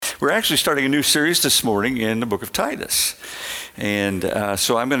We're actually starting a new series this morning in the book of Titus. And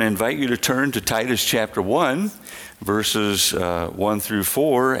so I'm going to invite you to turn to Titus chapter 1, verses 1 through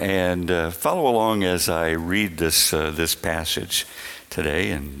 4, and follow along as I read this passage today,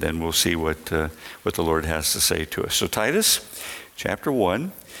 and then we'll see what the Lord has to say to us. So Titus chapter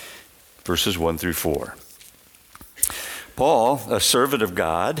 1, verses 1 through 4. Paul, a servant of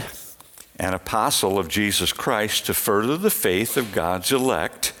God, an apostle of Jesus Christ, to further the faith of God's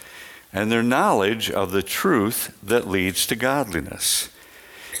elect and their knowledge of the truth that leads to godliness,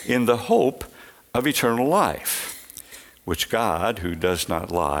 in the hope of eternal life, which God, who does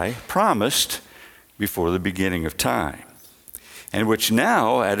not lie, promised before the beginning of time, and which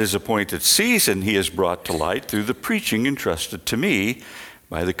now, at his appointed season, he has brought to light through the preaching entrusted to me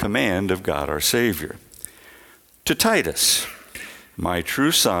by the command of God our Savior. To Titus, my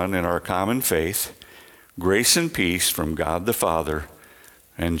true son in our common faith, grace and peace from God the Father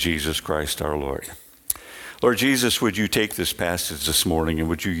and Jesus Christ our Lord. Lord Jesus, would you take this passage this morning and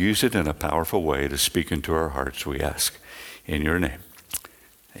would you use it in a powerful way to speak into our hearts, we ask. In your name,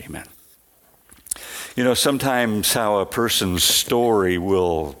 amen. You know, sometimes how a person's story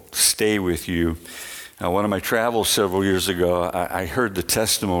will stay with you. One of my travels several years ago, I heard the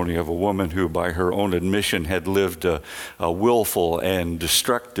testimony of a woman who, by her own admission, had lived a willful and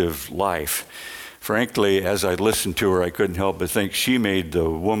destructive life. Frankly, as I listened to her, I couldn't help but think she made the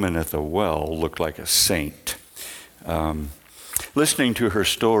woman at the well look like a saint. Listening to her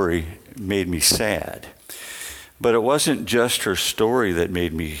story made me sad. But it wasn't just her story that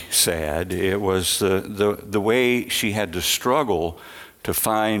made me sad. It was the way she had to struggle to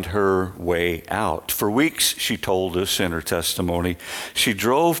find her way out. For weeks, she told us in her testimony, she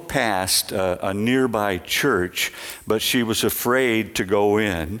drove past a nearby church, but she was afraid to go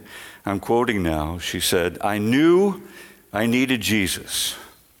in. I'm quoting now. She said, "I knew I needed Jesus.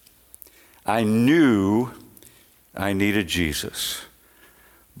 I knew I needed Jesus,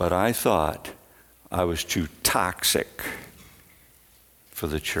 but I thought I was too toxic for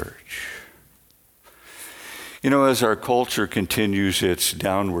the church." You know, as our culture continues its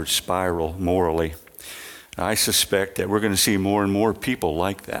downward spiral morally, I suspect that we're going to see more and more people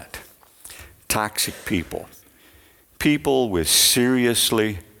like that. Toxic people. People with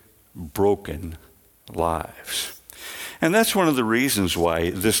seriously broken lives. And that's one of the reasons why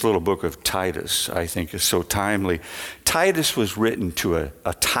this little book of Titus, I think, is so timely. Titus was written to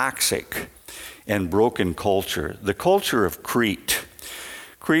a toxic and broken culture, the culture of Crete.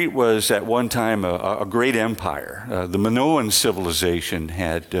 Crete was at one time a great empire. The Minoan civilization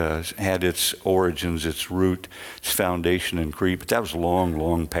had its origins, its root, its foundation in Crete, but that was long,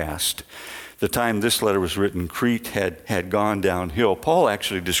 long past. The time this letter was written, Crete had gone downhill. Paul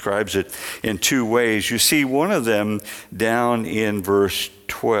actually describes it in two ways. You see one of them down in verse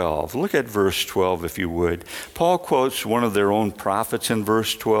 12. Look at verse 12 if you would. Paul quotes one of their own prophets in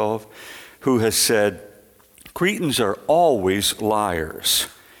verse 12 who has said, "Cretans are always liars,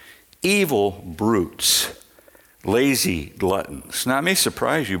 evil brutes, lazy gluttons." Now, it may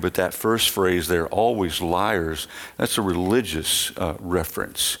surprise you, but that first phrase, "they're always liars," that's a religious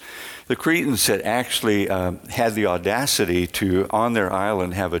reference. The Cretans had actually had the audacity to, on their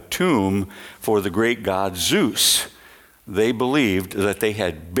island, have a tomb for the great god Zeus. They believed that they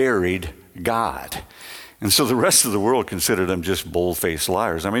had buried God. And so the rest of the world considered them just bold-faced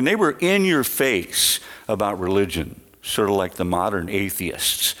liars. I mean, they were in your face about religion, sort of like the modern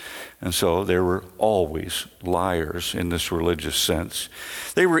atheists. And so they were always liars in this religious sense.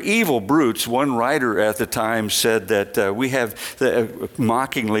 They were evil brutes. One writer at the time said that we have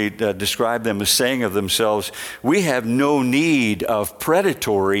mockingly described them as saying of themselves, "We have no need of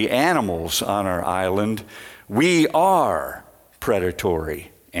predatory animals on our island. We are predatory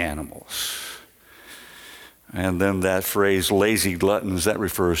animals." And then that phrase, lazy gluttons, that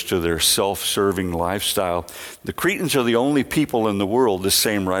refers to their self-serving lifestyle. The Cretans are the only people in the world, this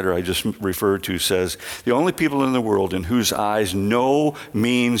same writer I just referred to says, the only people in the world in whose eyes no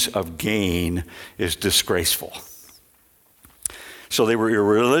means of gain is disgraceful. So they were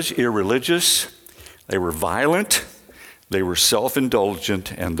irreligious, they were violent, they were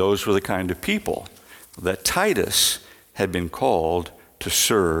self-indulgent, and those were the kind of people that Titus had been called to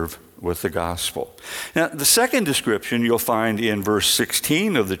serve with the gospel. Now, the second description you'll find in verse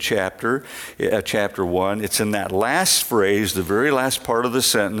 16 of the chapter 1. It's in that last phrase, the very last part of the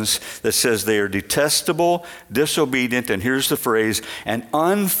sentence that says they are detestable, disobedient, and here's the phrase, and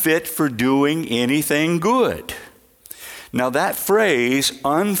unfit for doing anything good. Now that phrase,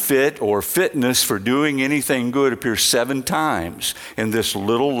 unfit or fitness for doing anything good, appears 7 times in this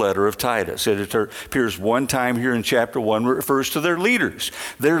little letter of Titus. It appears 1 time here in chapter 1 where it refers to their leaders.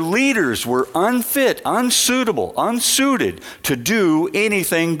 Their leaders were unfit, unsuitable, unsuited to do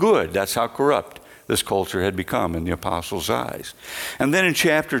anything good. That's how corrupt this culture had become in the apostles' eyes. And then in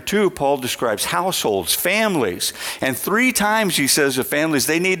chapter 2, Paul describes households, families, and 3 times he says of families,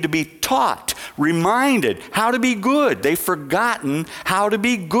 they need to be taught, reminded how to be good. They've forgotten how to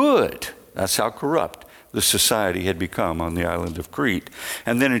be good. That's how corrupt the society had become on the island of Crete.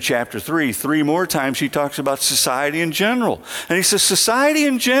 And then in chapter 3, 3 more times he talks about society in general. And he says society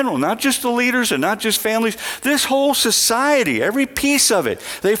in general, not just the leaders and not just families, this whole society, every piece of it,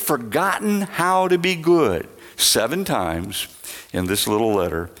 they've forgotten how to be good. 7 times in this little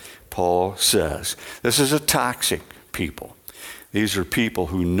letter, Paul says, this is a toxic people. These are people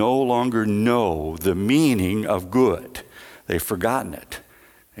who no longer know the meaning of good. They've forgotten it.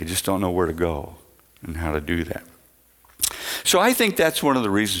 They just don't know where to go and how to do that. So I think that's one of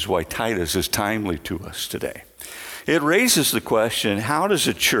the reasons why Titus is timely to us today. It raises the question, how does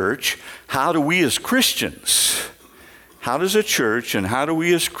a church, how do we as Christians, how does a church and how do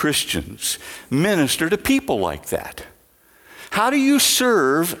we as Christians minister to people like that? How do you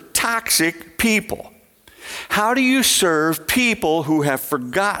serve toxic people? How do you serve people who have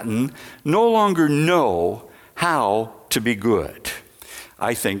forgotten, no longer know how to be good?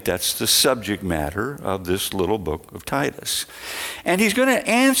 I think that's the subject matter of this little book of Titus. And he's going to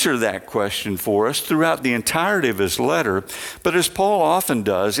answer that question for us throughout the entirety of his letter. But as Paul often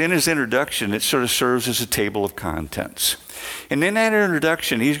does, in his introduction, it sort of serves as a table of contents. And in that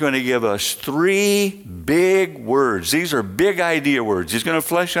introduction, he's going to give us 3 big words. These are big idea words. He's going to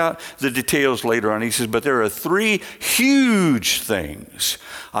flesh out the details later on. He says, but there are 3 huge things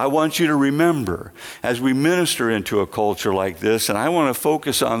I want you to remember as we minister into a culture like this. And I want to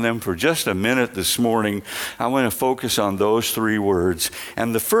focus on them for just a minute this morning. I want to focus on those 3 words.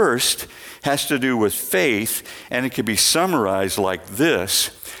 And the first has to do with faith, and it can be summarized like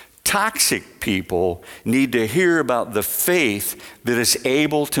this. Toxic people need to hear about the faith that is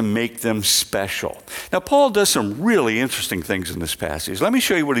able to make them special. Now, Paul does some really interesting things in this passage. Let me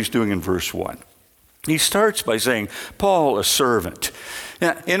show you what he's doing in verse 1. He starts by saying, Paul, a servant.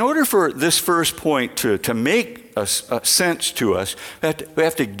 Now, in order for this first point to make a sense to us, we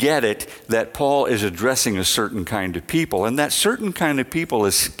have to get it that Paul is addressing a certain kind of people. And that certain kind of people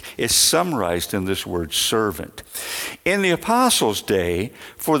is summarized in this word servant. In the apostles' day,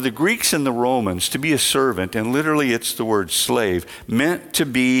 for the Greeks and the Romans, to be a servant, and literally it's the word slave, meant to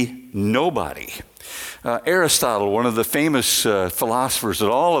be nobody. Aristotle, one of the famous philosophers that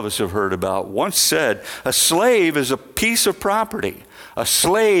all of us have heard about, once said, a slave is a piece of property. A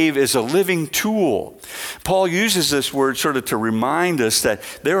slave is a living tool. Paul uses this word sort of to remind us that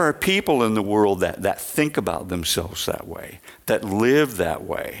there are people in the world that think about themselves that way, that live that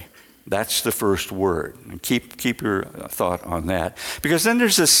way. That's the first word. And keep your thought on that. Because then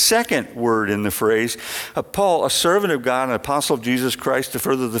there's a second word in the phrase, Paul, a servant of God, an apostle of Jesus Christ, to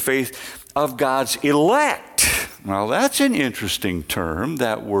further the faith of God's elect. Now that's an interesting term,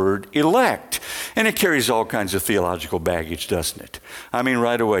 that word elect. And it carries all kinds of theological baggage, doesn't it? I mean,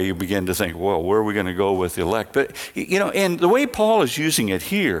 right away you begin to think, well, where are we going to go with elect? But, you know, and the way Paul is using it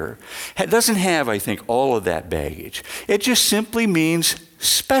here, it doesn't have, I think, all of that baggage. It just simply means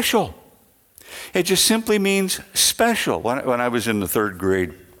special. It just simply means special. When I was in the 3rd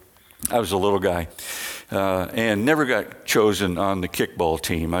grade, I was a little guy. And never got chosen on the kickball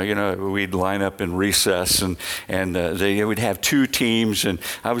team. We'd line up in recess, and they would have 2 teams, and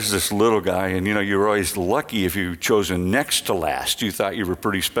I was this little guy, and you were always lucky if you were chosen next to last. You thought you were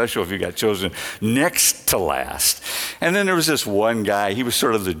pretty special if you got chosen next to last. And then there was this one guy. He was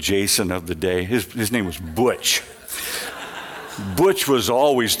sort of the Jason of the day. His name was Butch. Butch was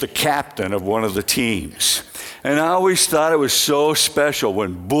always the captain of one of the teams. And I always thought it was so special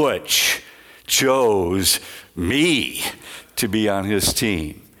when Butch chose me to be on his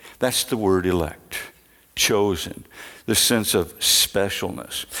team. That's the word elect, chosen, the sense of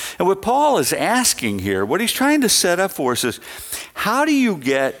specialness. And what Paul is asking here, what he's trying to set up for us is, how do you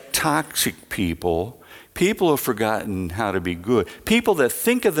get toxic people who have forgotten how to be good, people that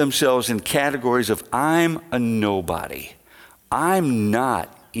think of themselves in categories of I'm a nobody, I'm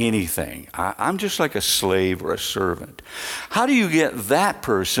not anything. I'm just like a slave or a servant. How do you get that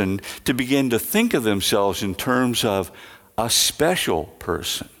person to begin to think of themselves in terms of a special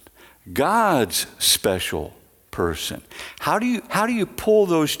person, God's special person? How do you pull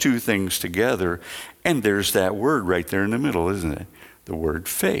those 2 things together? And there's that word right there in the middle, isn't it? The word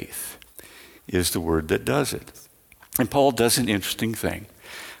faith is the word that does it. And Paul does an interesting thing.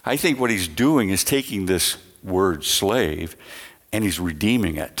 I think what he's doing is taking this word slave and he's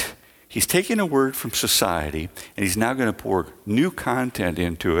redeeming it. He's taking a word from society and he's now going to pour new content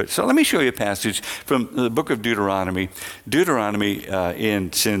into it. So let me show you a passage from the book of Deuteronomy. Deuteronomy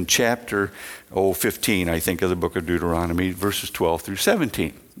in chapter 15, I think, of the book of Deuteronomy, verses 12 through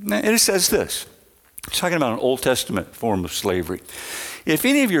 17. And it says this. It's talking about an Old Testament form of slavery. If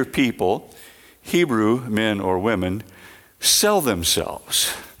any of your people, Hebrew men or women, sell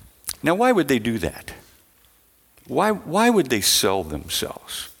themselves. Now, why would they do that? Why would they sell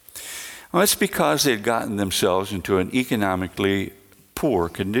themselves? Well, it's because they had gotten themselves into an economically poor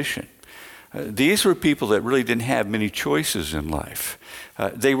condition. These were people that really didn't have many choices in life.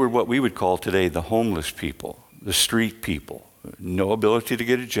 They were what we would call today the homeless people, the street people. No ability to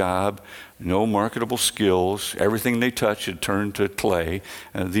get a job, no marketable skills. Everything they touched had turned to clay.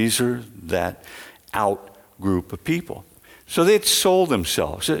 These are that out group of people. So they had sold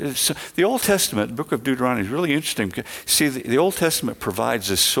themselves. The Old Testament, the book of Deuteronomy, is really interesting. See, the Old Testament provides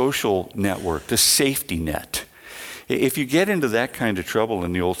a social network, the safety net. If you get into that kind of trouble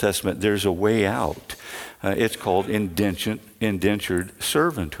in the Old Testament, there's a way out. It's called indentured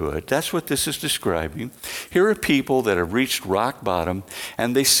servanthood. That's what this is describing. Here are people that have reached rock bottom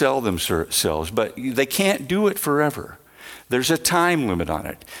and they sell themselves, but they can't do it forever. There's a time limit on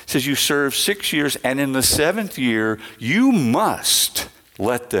it. It says you serve 6 years, and in the 7th year, you must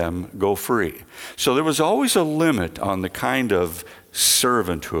let them go free. So there was always a limit on the kind of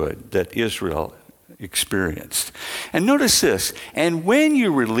servanthood that Israel experienced. And notice this, and when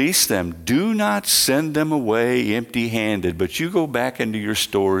you release them, do not send them away empty-handed, but you go back into your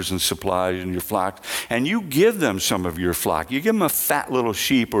stores and supplies and your flocks, and you give them some of your flock. You give them a fat little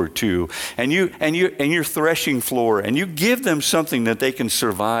sheep or two, and your threshing floor, and you give them something that they can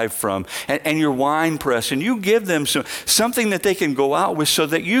survive from, and your wine press, and you give them something that they can go out with, so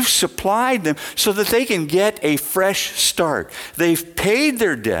that you've supplied them so that they can get a fresh start. They've paid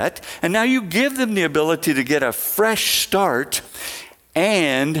their debt, and now you give them the ability to get a fresh start.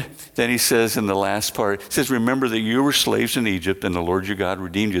 And then he says in the last part, he says, remember that you were slaves in Egypt and the Lord your God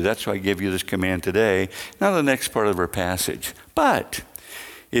redeemed you. That's why I give you this command today. Now the next part of our passage. But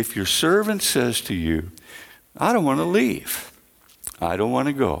if your servant says to you, I don't want to leave, I don't want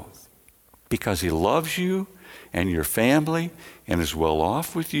to go, because he loves you and your family and is well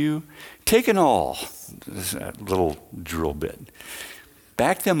off with you, take an awl, this is a little drill bit,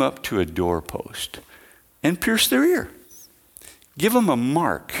 back them up to a doorpost and pierce their ear. Give them a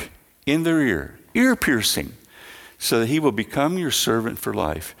mark in their ear piercing, so that he will become your servant for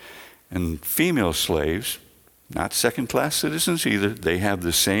life. And female slaves, not second-class citizens either, they have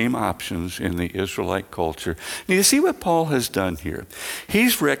the same options in the Israelite culture. Now you see what Paul has done here.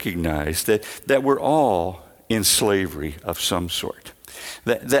 He's recognized that we're all in slavery of some sort.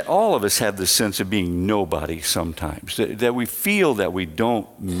 That all of us have the sense of being nobody sometimes, that we feel that we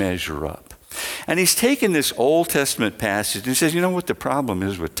don't measure up. And he's taken this Old Testament passage and he says, you know what the problem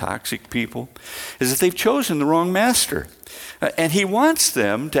is with toxic people? Is that they've chosen the wrong master. And he wants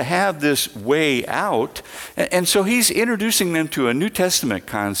them to have this way out. And so he's introducing them to a New Testament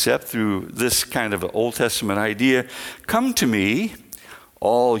concept through this kind of an Old Testament idea. Come to me,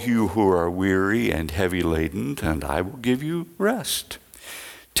 all you who are weary and heavy laden, and I will give you rest.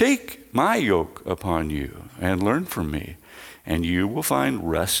 Take my yoke upon you and learn from me, and you will find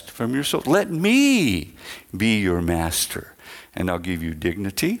rest from your soul. Let me be your master, and I'll give you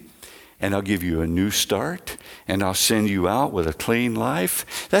dignity, and I'll give you a new start, and I'll send you out with a clean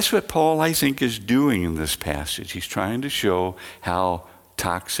life. That's what Paul, I think, is doing in this passage. He's trying to show how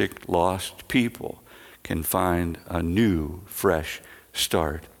toxic, lost people can find a new, fresh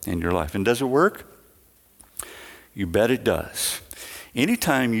start in your life. And does it work? You bet it does.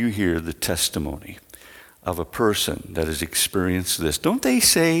 Anytime you hear the testimony of a person that has experienced this, don't they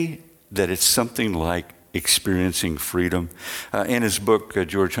say that it's something like experiencing freedom? In his book,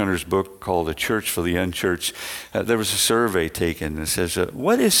 George Hunter's book called A Church for the Unchurched, there was a survey taken that says,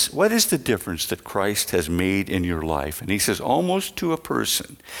 what is the difference that Christ has made in your life? And he says, almost to a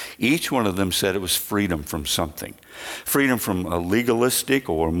person, each one of them said it was freedom from something. Freedom from a legalistic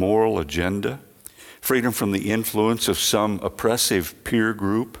or moral agenda. Freedom from the influence of some oppressive peer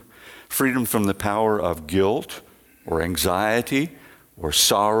group. Freedom from the power of guilt or anxiety or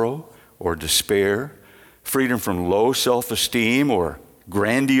sorrow or despair. Freedom from low self-esteem or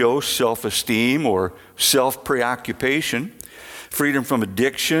grandiose self-esteem or self-preoccupation. Freedom from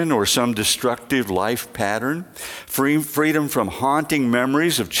addiction or some destructive life pattern. Freedom from haunting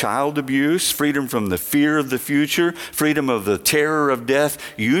memories of child abuse. Freedom from the fear of the future. Freedom of the terror of death.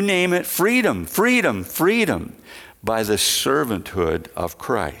 You name it, freedom, freedom, freedom. by the servanthood of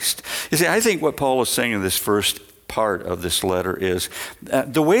Christ. You see, I think what Paul is saying in this first part of this letter is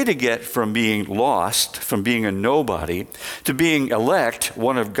the way to get from being lost, from being a nobody, to being elect,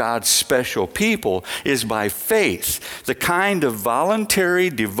 one of God's special people, is by faith, the kind of voluntary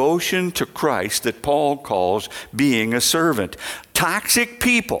devotion to Christ that Paul calls being a servant. Toxic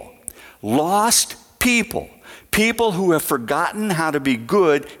people, lost people, people who have forgotten how to be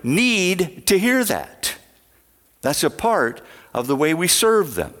good need to hear that. That's a part of the way we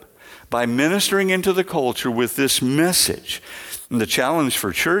serve them, by ministering into the culture with this message. And the challenge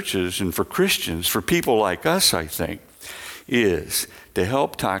for churches and for Christians, for people like us, I think, is to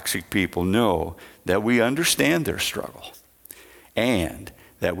help toxic people know that we understand their struggle and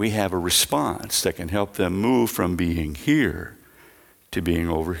that we have a response that can help them move from being here to being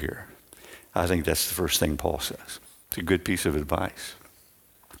over here. I think that's the first thing Paul says. It's a good piece of advice.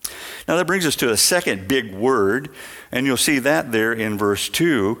 Now that brings us to a second big word, and you'll see that there in verse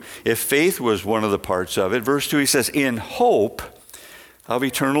 2. If faith was one of the parts of it, verse 2 he says, in hope of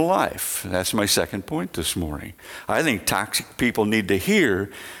eternal life. That's my second point this morning. I think toxic people need to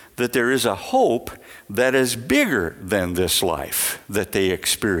hear that there is a hope that is bigger than this life that they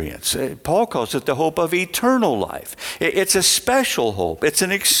experience. Paul calls it the hope of eternal life. It's a special hope. It's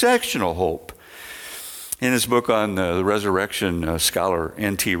an exceptional hope. In his book on the resurrection, scholar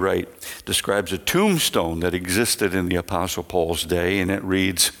N.T. Wright describes a tombstone that existed in the Apostle Paul's day, and it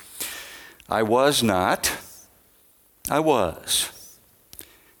reads, I was not, I was.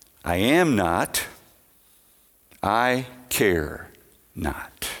 I am not, I care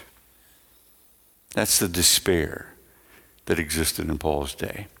not. That's the despair that existed in Paul's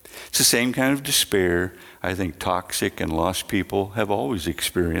day. It's the same kind of despair I think toxic and lost people have always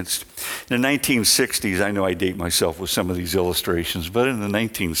experienced. In the 1960s, I know I date myself with some of these illustrations, but in the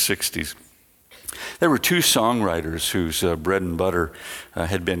 1960s, there were two songwriters whose bread and butter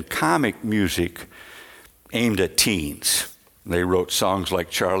had been comic music aimed at teens. They wrote songs like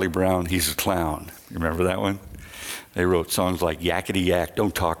Charlie Brown, He's a Clown. You remember that one? They wrote songs like Yakety Yak,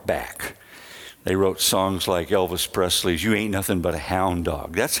 Don't Talk Back. They wrote songs like Elvis Presley's You Ain't Nothing But a Hound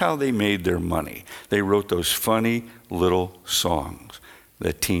Dog. That's how they made their money. They wrote those funny little songs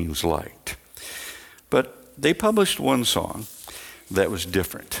that teens liked. But they published one song that was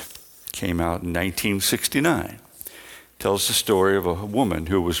different. Came out in 1969. Tells the story of a woman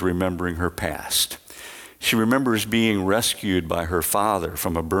who was remembering her past. She remembers being rescued by her father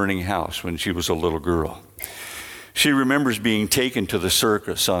from a burning house when she was a little girl. She remembers being taken to the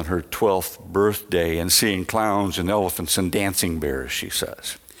circus on her 12th birthday and seeing clowns and elephants and dancing bears, she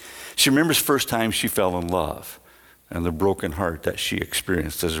says. She remembers the first time she fell in love and the broken heart that she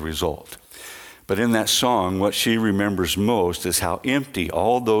experienced as a result. But in that song, what she remembers most is how empty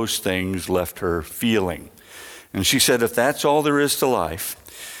all those things left her feeling. And she said, if that's all there is to life,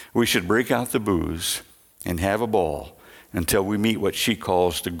 we should break out the booze and have a ball until we meet what she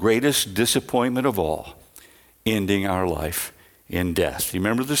calls the greatest disappointment of all, ending our life in death. You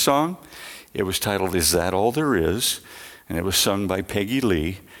remember the song? It was titled, Is That All There Is? And it was sung by Peggy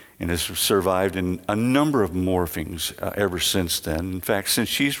Lee and has survived in a number of morphings ever since then. In fact, since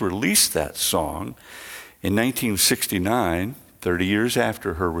she's released that song in 1969, 30 years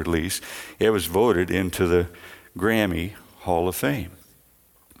after her release, it was voted into the Grammy Hall of Fame.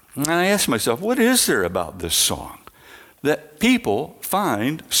 And I asked myself, what is there about this song that people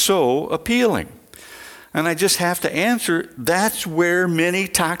find so appealing? And I just have to answer, that's where many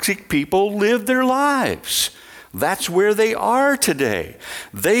toxic people live their lives. That's where they are today.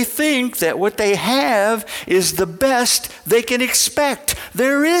 They think that what they have is the best they can expect.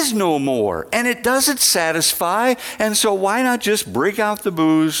 There is no more, and it doesn't satisfy, and so why not just break out the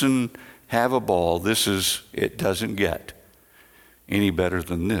booze and have a ball? It doesn't get any better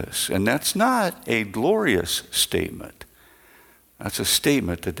than this. And that's not a glorious statement. That's a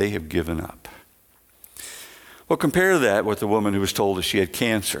statement that they have given up. Well, compare that with the woman who was told that she had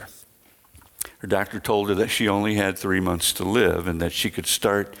cancer. Her doctor told her that she only had 3 months to live and that she could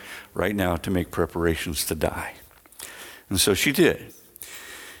start right now to make preparations to die. And so she did.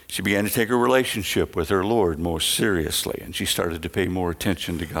 She began to take her relationship with her Lord more seriously, and she started to pay more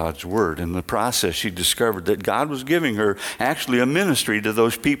attention to God's Word. In the process, she discovered that God was giving her actually a ministry to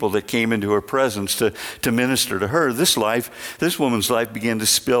those people that came into her presence to minister to her. This woman's life began to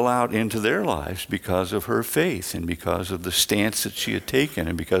spill out into their lives because of her faith and because of the stance that she had taken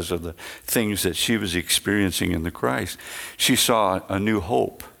and because of the things that she was experiencing in the Christ. She saw a new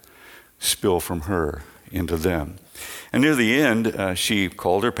hope spill from her into them. And near the end, she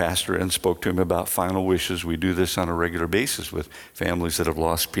called her pastor and spoke to him about final wishes. We do this on a regular basis with families that have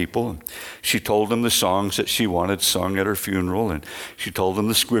lost people. And she told him the songs that she wanted sung at her funeral, and she told him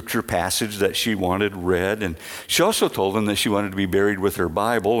the scripture passage that she wanted read. And she also told him that she wanted to be buried with her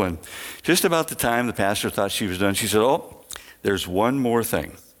Bible. And just about the time the pastor thought she was done, she said, "Oh, there's one more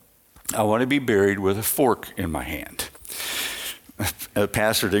thing. I want to be buried with a fork in my hand." The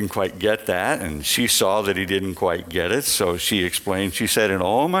pastor didn't quite get that, and she saw that he didn't quite get it, so she explained. She said, "In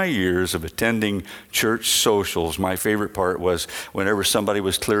all my years of attending church socials, my favorite part was whenever somebody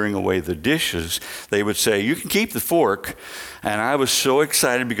was clearing away the dishes, they would say, 'You can keep the fork.' And I was so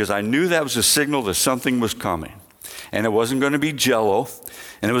excited because I knew that was a signal that something was coming. And it wasn't going to be Jell-O,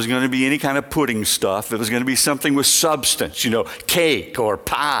 and it wasn't going to be any kind of pudding stuff. It was going to be something with substance, cake or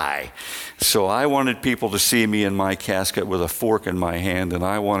pie. So I wanted people to see me in my casket with a fork in my hand, and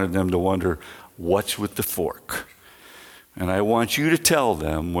I wanted them to wonder, what's with the fork? And I want you to tell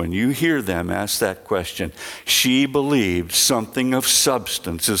them, when you hear them ask that question, she believed something of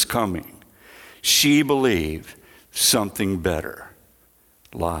substance is coming. She believed something better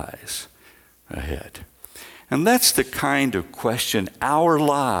lies ahead." And that's the kind of question our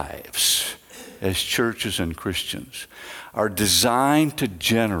lives as churches and Christians are designed to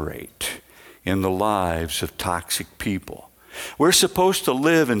generate in the lives of toxic people. We're supposed to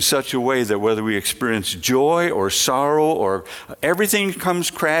live in such a way that whether we experience joy or sorrow or everything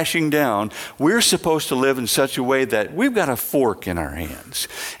comes crashing down, we're supposed to live in such a way that we've got a fork in our hands.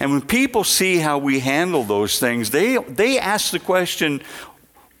 And when people see how we handle those things, they ask the question,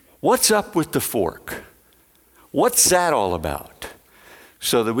 what's up with the fork? What's that all about?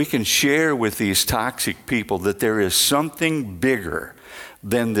 So that we can share with these toxic people that there is something bigger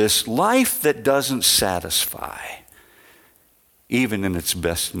than this life that doesn't satisfy, even in its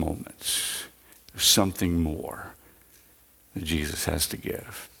best moments. There's something more that Jesus has to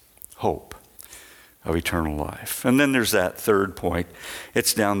give. Hope of eternal life. And then there's that third point.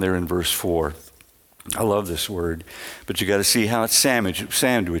 It's down there in verse 4. I love this word, but you got to see how it's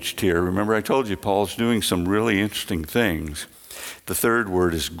sandwiched here. Remember, I told you Paul's doing some really interesting things. The third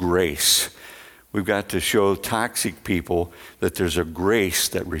word is grace. We've got to show toxic people that there's a grace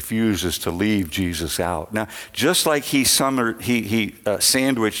that refuses to leave Jesus out. Now, just like he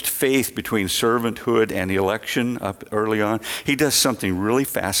sandwiched faith between servanthood and election up early on, he does something really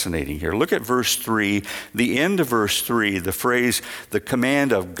fascinating here. Look at verse 3, the end of verse 3, the phrase, the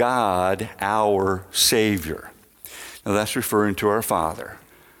command of God, our Savior. Now, that's referring to our Father.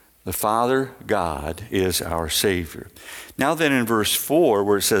 The Father, God, is our Savior. Now then in verse 4,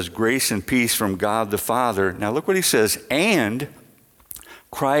 where it says grace and peace from God the Father, now look what he says, and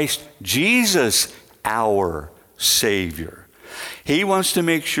Christ Jesus, our Savior. He wants to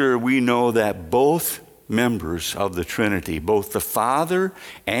make sure we know that both members of the Trinity, both the Father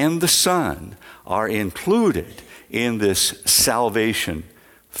and the Son, are included in this salvation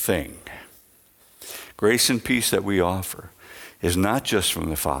thing. Grace and peace that we offer is not just from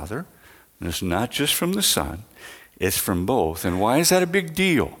the Father, and it's not just from the Son, it's from both. And why is that a big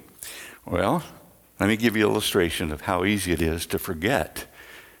deal? Well, let me give you an illustration of how easy it is to forget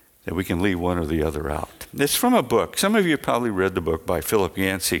that we can leave one or the other out. It's from a book. Some of you have probably read the book by Philip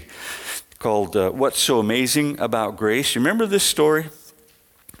Yancey called What's So Amazing About Grace. You remember this story?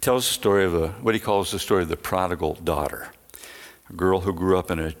 It tells the story of what he calls the story of the prodigal daughter, a girl who grew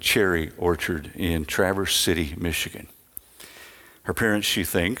up in a cherry orchard in Traverse City, Michigan. Her parents, she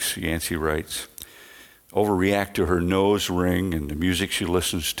thinks, Yancey writes, overreact to her nose ring and the music she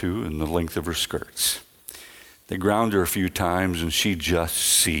listens to and the length of her skirts. They ground her a few times and she just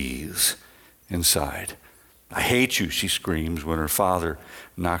seethes inside. "I hate you," she screams when her father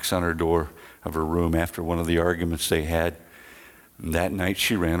knocks on her door of her room after one of the arguments they had. And that night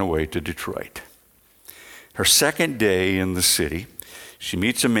she ran away to Detroit. Her second day in the city, she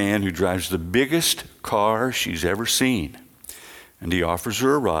meets a man who drives the biggest car she's ever seen. And he offers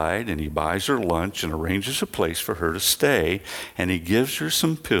her a ride, and he buys her lunch and arranges a place for her to stay, and he gives her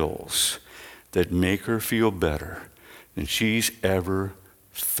some pills that make her feel better than she's ever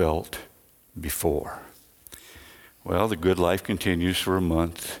felt before. Well, the good life continues for a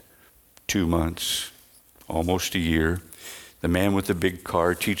month, 2 months, almost a year. The man with the big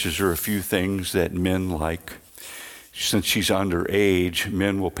car teaches her a few things that men like. Since she's underage,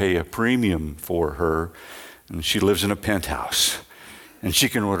 men will pay a premium for her, and she lives in a penthouse. And she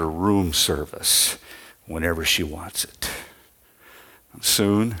can order room service whenever she wants it. And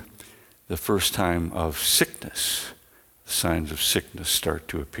soon, the first time of sickness, the signs of sickness start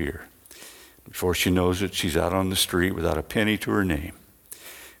to appear. Before she knows it, she's out on the street without a penny to her name.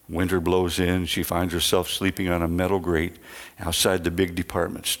 Winter blows in. She finds herself sleeping on a metal grate outside the big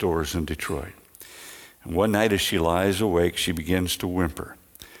department stores in Detroit. And one night as she lies awake, she begins to whimper.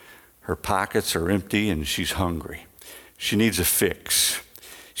 Her pockets are empty and she's hungry. She needs a fix.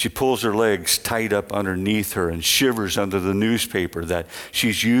 She pulls her legs tight up underneath her and shivers under the newspaper that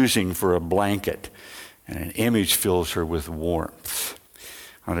she's using for a blanket. And an image fills her with warmth.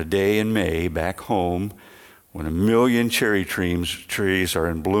 On a day in May, back home, when 1 million cherry trees are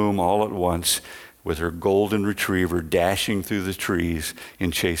in bloom all at once, with her golden retriever dashing through the trees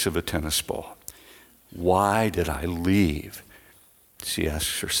in chase of a tennis ball. Why did I leave? She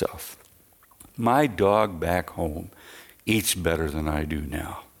asks herself. My dog back home eats better than I do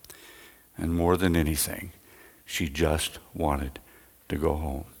now. And more than anything, she just wanted to go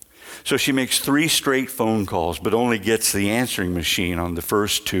home. So she makes 3 straight phone calls, but only gets the answering machine on the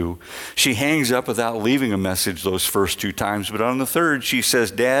first 2. She hangs up without leaving a message those first 2 times, but on the third she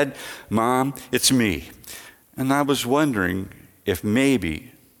says, Dad, Mom, it's me. And I was wondering if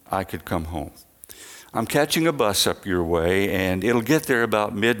maybe I could come home. I'm catching a bus up your way, and it'll get there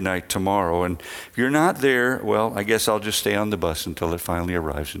about midnight tomorrow. And if you're not there, well, I guess I'll just stay on the bus until it finally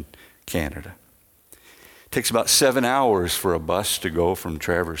arrives in Canada. It takes about 7 hours for a bus to go from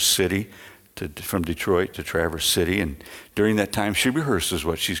Traverse City, from Detroit to Traverse City. And during that time, she rehearses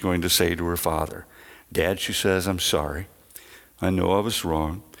what she's going to say to her father. Dad, she says, I'm sorry. I know I was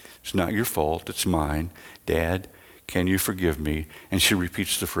wrong. It's not your fault. It's mine. Dad, can you forgive me? And she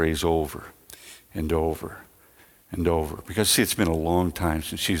repeats the phrase over and over and over. Because, see, it's been a long time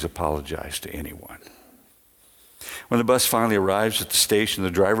since she's apologized to anyone. When the bus finally arrives at the station,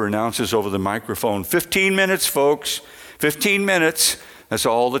 the driver announces over the microphone, 15 minutes, folks, 15 minutes. That's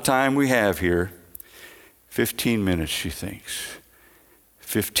all the time we have here. 15 minutes, she thinks.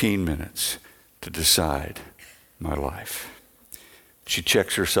 15 minutes to decide my life. She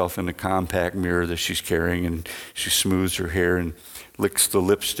checks herself in the compact mirror that she's carrying, and she smooths her hair and licks the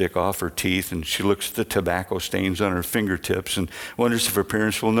lipstick off her teeth, and she looks at the tobacco stains on her fingertips and wonders if her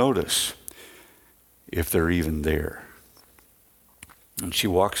parents will notice, if they're even there. And she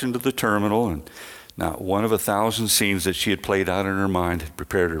walks into the terminal, and not one of 1,000 scenes that she had played out in her mind had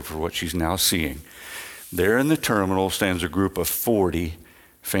prepared her for what she's now seeing. There in the terminal stands a group of 40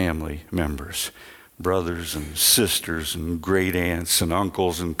 family members, brothers and sisters and great aunts and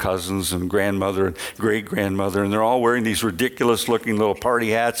uncles and cousins and grandmother and great-grandmother, and they're all wearing these ridiculous-looking little party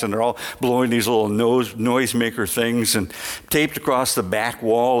hats, and they're all blowing these little noisemaker things, and taped across the back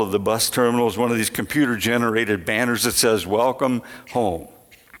wall of the bus terminal is one of these computer-generated banners that says, Welcome Home.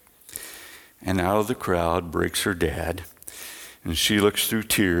 And out of the crowd breaks her dad, and she looks through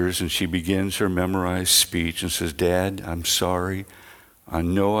tears, and she begins her memorized speech and says, Dad, I'm sorry. I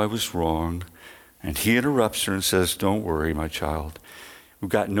know I was wrong. And he interrupts her and says, Don't worry, my child. We've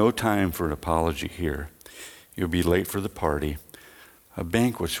got no time for an apology here. You'll be late for the party. A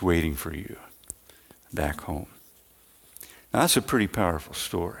banquet's waiting for you back home. Now, that's a pretty powerful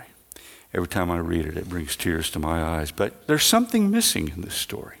story. Every time I read it, it brings tears to my eyes. But there's something missing in this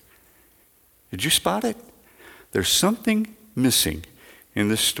story. Did you spot it? There's something missing in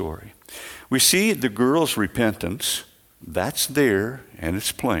this story. We see the girl's repentance. That's there, and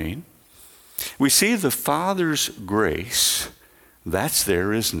it's plain. We see the Father's grace. That's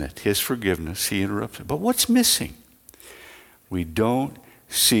there, isn't it? His forgiveness. He interrupts. But what's missing? We don't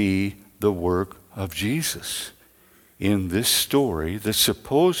see the work of Jesus in this story that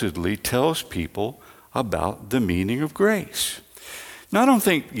supposedly tells people about the meaning of grace. Now, I don't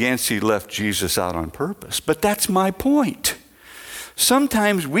think Yancey left Jesus out on purpose, but that's my point.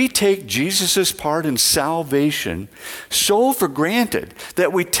 Sometimes we take Jesus' part in salvation so for granted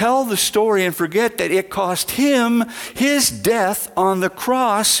that we tell the story and forget that it cost him his death on the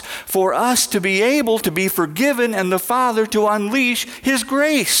cross for us to be able to be forgiven and the Father to unleash his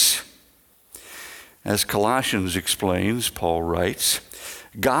grace. As Colossians explains, Paul writes,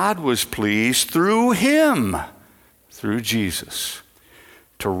 God was pleased through him, through Jesus,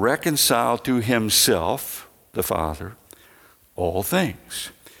 to reconcile to himself, the Father, all things,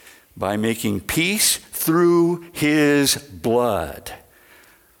 by making peace through his blood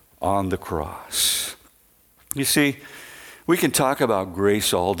on the cross. You see, we can talk about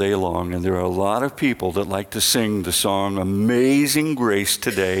grace all day long, and there are a lot of people that like to sing the song Amazing Grace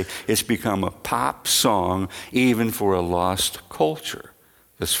today. It's become a pop song even for a lost culture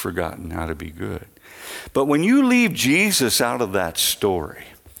that's forgotten how to be good. But when you leave Jesus out of that story,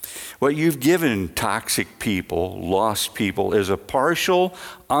 what you've given toxic people, lost people, is a partial,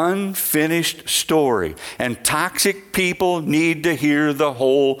 unfinished story. And toxic people need to hear the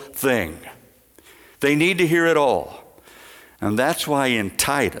whole thing. They need to hear it all. And that's why in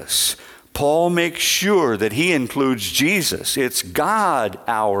Titus, Paul makes sure that he includes Jesus. It's God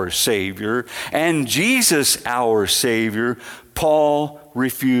our Savior and Jesus our Savior. Paul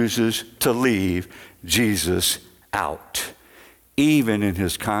refuses to leave Jesus out, even in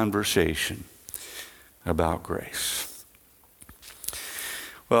his conversation about grace.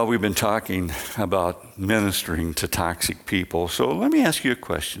 Well, we've been talking about ministering to toxic people, so let me ask you a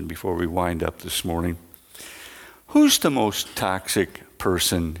question before we wind up this morning. Who's the most toxic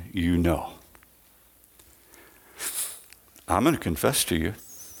person you know? I'm going to confess to you,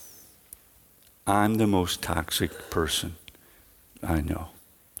 I'm the most toxic person I know.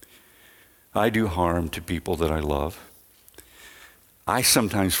 I do harm to people that I love. I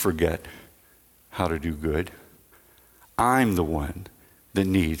sometimes forget how to do good. I'm the one that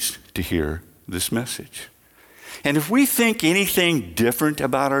needs to hear this message. And if we think anything different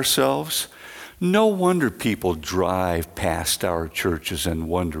about ourselves, no wonder people drive past our churches and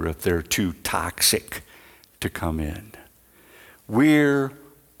wonder if they're too toxic to come in. We're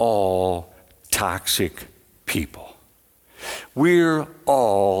all toxic people. We're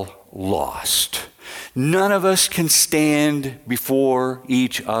all lost. None of us can stand before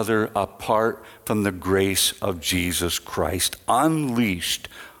each other apart from the grace of Jesus Christ unleashed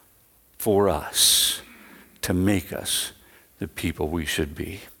for us to make us the people we should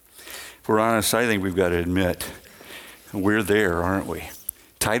be. If we're honest, I think we've got to admit we're there, aren't we?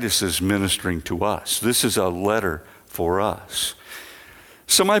 Titus is ministering to us. This is a letter for us.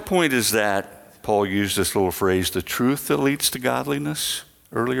 So my point is that Paul used this little phrase, the truth that leads to godliness,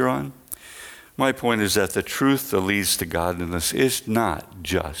 earlier on. My point is that the truth that leads to godliness is not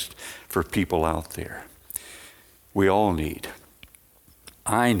just for people out there. We all need,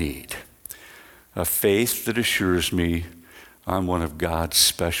 I need, a faith that assures me I'm one of God's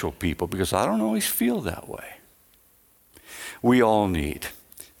special people, because I don't always feel that way. We all need,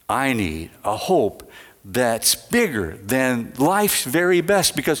 I need a hope that's bigger than life's very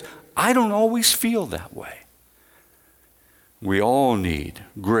best, because I don't always feel that way. We all need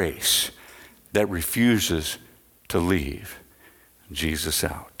grace that refuses to leave Jesus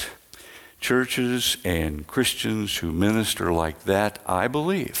out. Churches and Christians who minister like that, I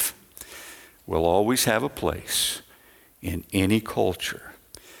believe, will always have a place in any culture,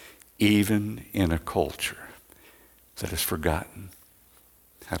 even in a culture that has forgotten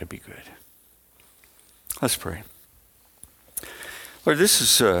how to be good. Let's pray. Lord, this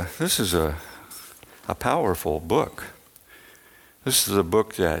is a powerful book. This is a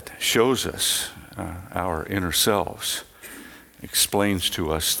book that shows us our inner selves, explains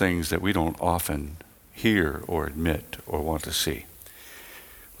to us things that we don't often hear or admit or want to see.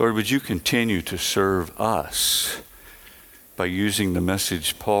 Lord, would you continue to serve us by using the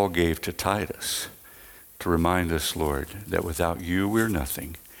message Paul gave to Titus to remind us, Lord, that without you we're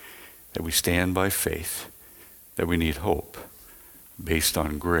nothing, that we stand by faith, that we need hope based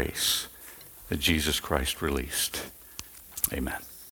on grace that Jesus Christ released. Amen.